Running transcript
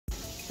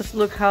Just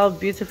look how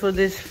beautiful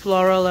this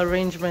floral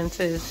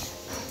arrangement is.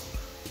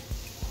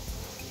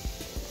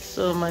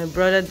 So my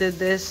brother did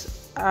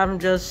this. I'm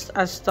just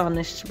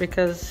astonished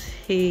because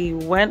he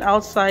went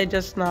outside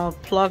just now,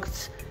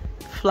 plucked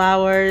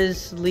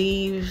flowers,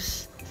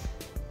 leaves,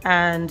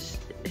 and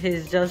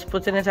he's just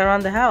putting it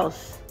around the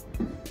house.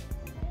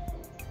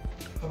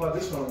 How about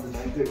this one on the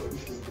Decor?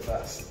 This is the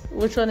best.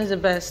 Which one is the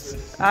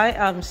best? I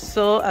am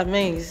so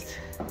amazed.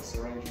 This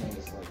arrangement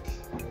is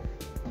like...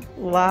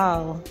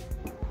 Wow.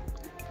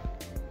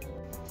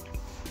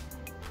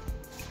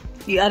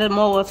 You added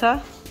more water?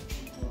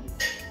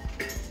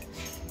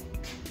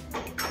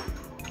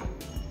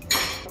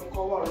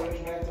 Color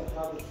arrangement and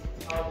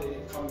how the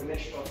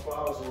combination of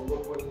flowers will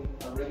look when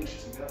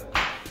arranged together.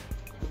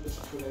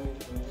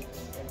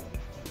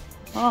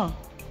 Oh.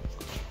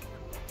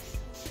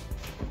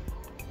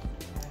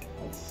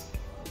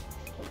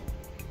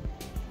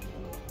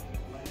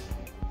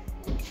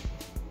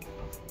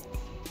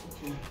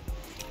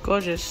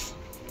 Gorgeous.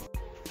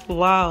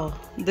 Wow,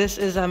 this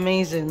is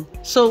amazing.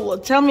 So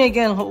tell me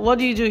again, what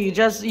do? You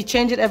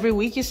change it every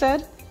week, you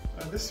said?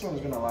 This one's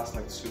gonna last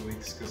like 2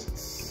 weeks because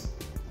it's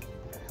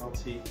a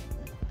healthy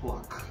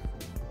block.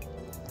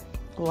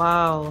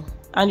 Wow.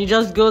 And you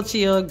just go to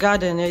your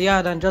garden, your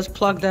yard, and just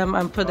plug them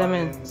and put them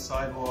in?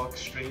 Sidewalk,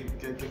 street,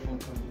 get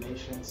different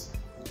combinations.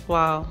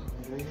 Wow.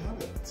 And there you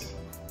have it.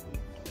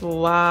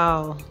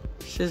 Wow.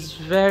 She's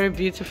very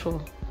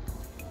beautiful.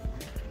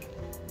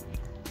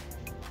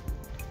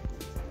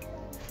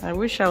 I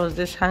wish I was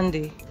this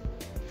handy.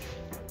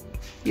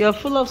 You're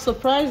full of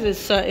surprises,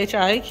 Sir H.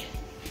 Ike.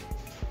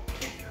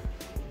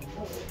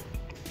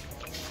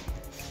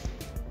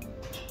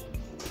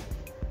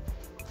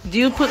 Do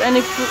you put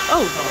any fruit?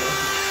 Oh,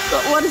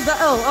 what is that?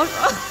 Oh.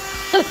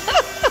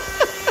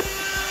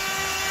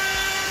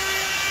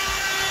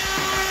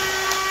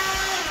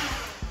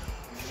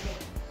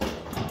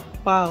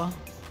 Wow.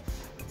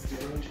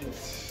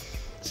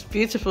 It's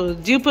beautiful.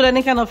 Do you put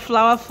any kind of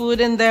flower food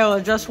in there or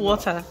just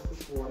water?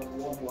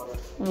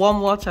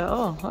 Warm water.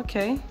 Oh,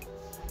 okay.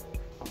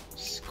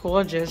 It's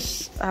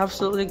gorgeous.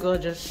 Absolutely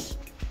gorgeous.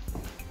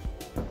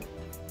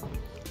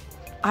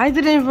 I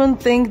didn't even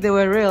think they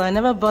were real. I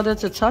never bothered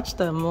to touch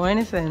them or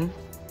anything.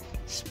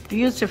 It's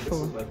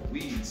beautiful. This is like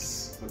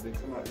weeds, but they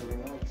come out really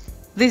nice.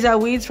 These are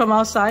weeds from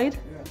outside?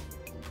 Yeah.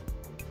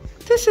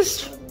 This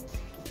is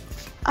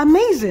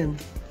amazing.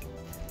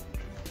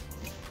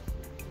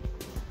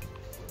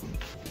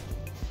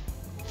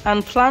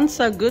 And plants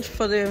are good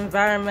for the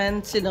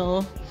environment, you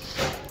know,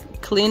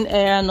 clean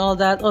air and all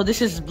that. Oh,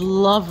 this is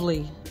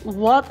lovely.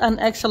 What an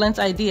excellent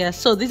idea.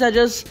 So these are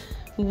just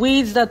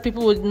weeds that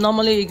people would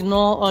normally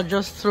ignore or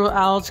just throw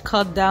out,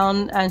 cut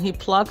down, and he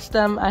plucks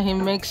them and he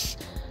makes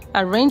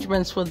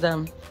arrangements with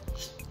them.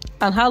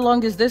 And how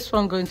long is this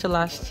one going to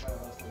last?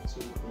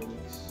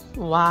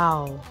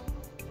 Wow.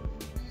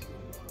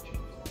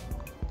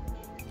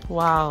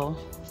 Wow.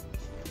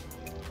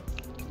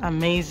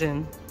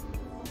 Amazing.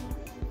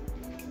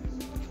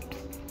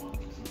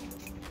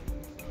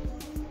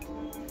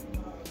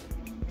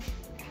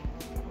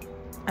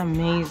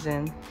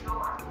 Amazing.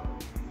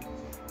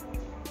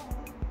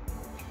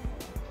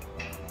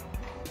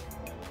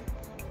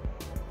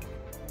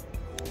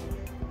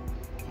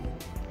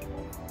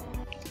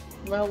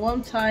 Well,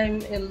 one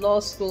time in law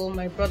school,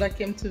 my brother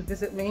came to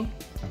visit me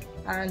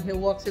and he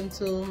walked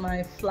into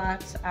my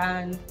flat,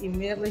 and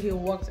immediately he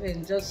walked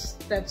in,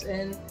 just steps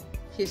in,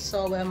 he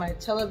saw where my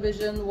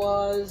television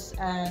was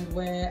and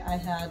where I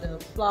had a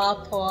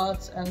flower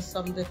pot and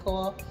some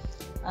decor,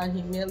 and he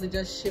immediately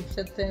just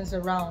shifted things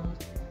around.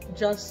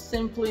 Just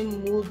simply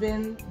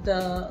moving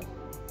the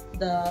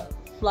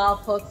flower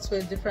pot to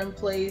a different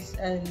place,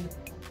 and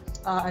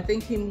I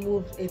think he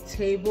moved a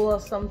table or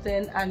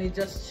something, and it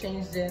just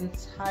changed the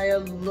entire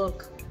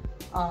look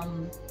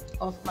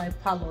of my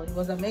parlor. It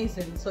was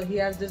amazing. So he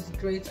has this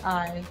great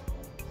eye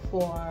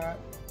for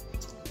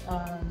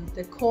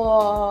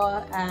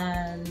decor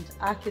and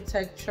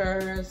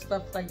architecture,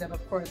 stuff like that.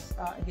 Of course,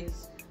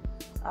 he's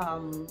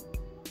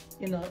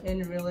you know,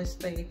 in real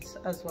estate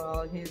as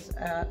well. He's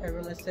a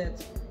real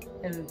estate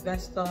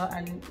investor,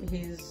 and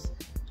he's,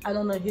 I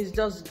don't know, he's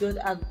just good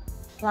at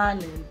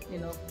planning, you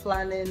know,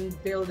 planning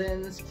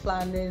buildings,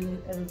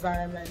 planning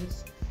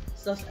environments.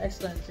 It's just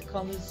excellent. It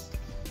comes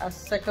as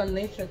second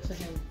nature to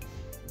him.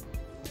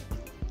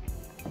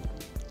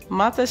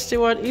 Martha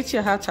Stewart, eat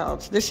your heart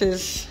out. This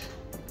is,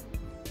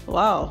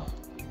 wow.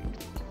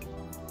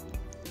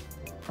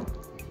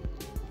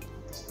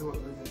 Stewart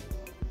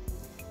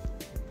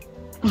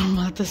living.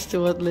 Martha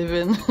Stewart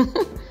living.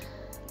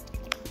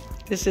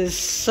 This is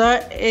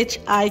Sir H.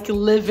 Ike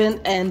living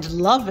and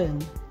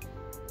loving.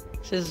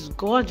 This is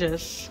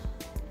gorgeous.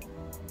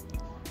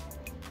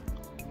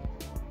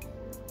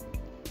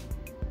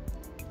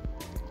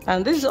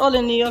 And this is all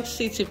in New York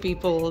City,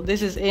 people.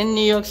 This is in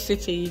New York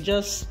City. You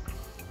just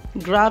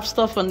grab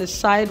stuff on the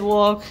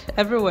sidewalk,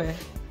 everywhere.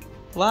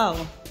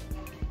 Wow.